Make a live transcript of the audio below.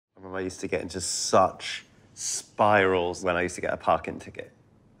I used to get into such spirals when I used to get a parking ticket.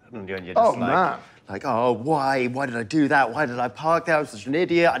 And you're just like, oh, why? Why did I do that? Why did I park there? I was such an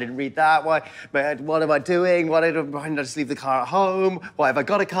idiot. I didn't read that. Why? What am I doing? Why didn't I just leave the car at home? Why have I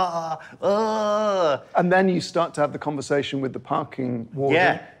got a car? Ugh. And then you start to have the conversation with the parking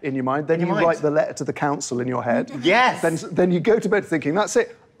warden in your mind. Then you write the letter to the council in your head. Yes. Then you go to bed thinking, that's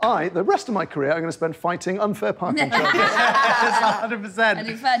it. The rest of my career, I'm going to spend fighting unfair parking charges. 100%. And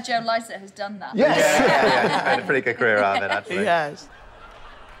to be fair, Joe Lycett has done that. Yes. Yeah, he's made a pretty good career out of it, actually. Yes.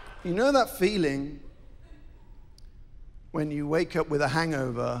 You know that feeling when you wake up with a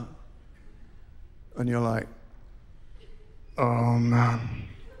hangover and you're like, oh, man,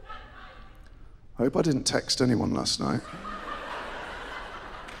 I hope I didn't text anyone last night.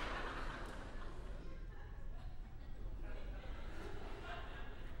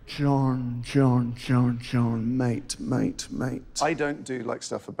 John, mate. I don't do, like,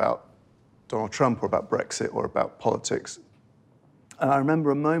 stuff about Donald Trump or about Brexit or about politics. And I remember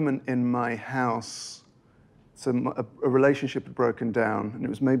a moment in my house, so a relationship had broken down, and it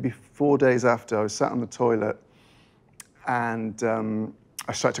was maybe 4 days after. I was sat on the toilet, and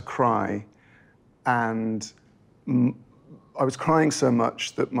I started to cry, and I was crying so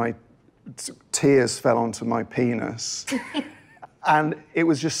much that my tears fell onto my penis. And it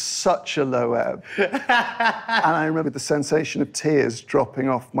was just such a low ebb. And I remember the sensation of tears dropping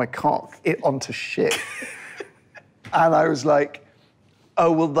off my cock onto shit. And I was like,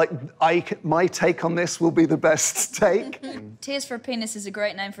 oh, well, like, my take on this will be the best take. Tears for a Penis is a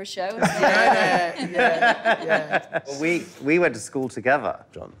great name for a show. Yeah. Well, we went to school together,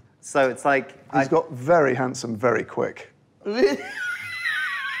 John. So it's like... He's got very handsome, very quick.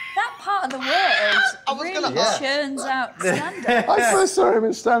 That part of the world really churns out stand-up. I first saw him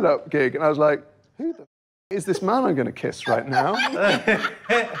in stand-up gig, and I was like, who the is this man I'm going to kiss right now?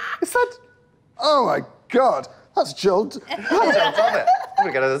 Is that... Oh, my God. That's Joel Dommett. I'm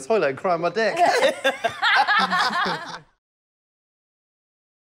going to go to the toilet and cry on my dick.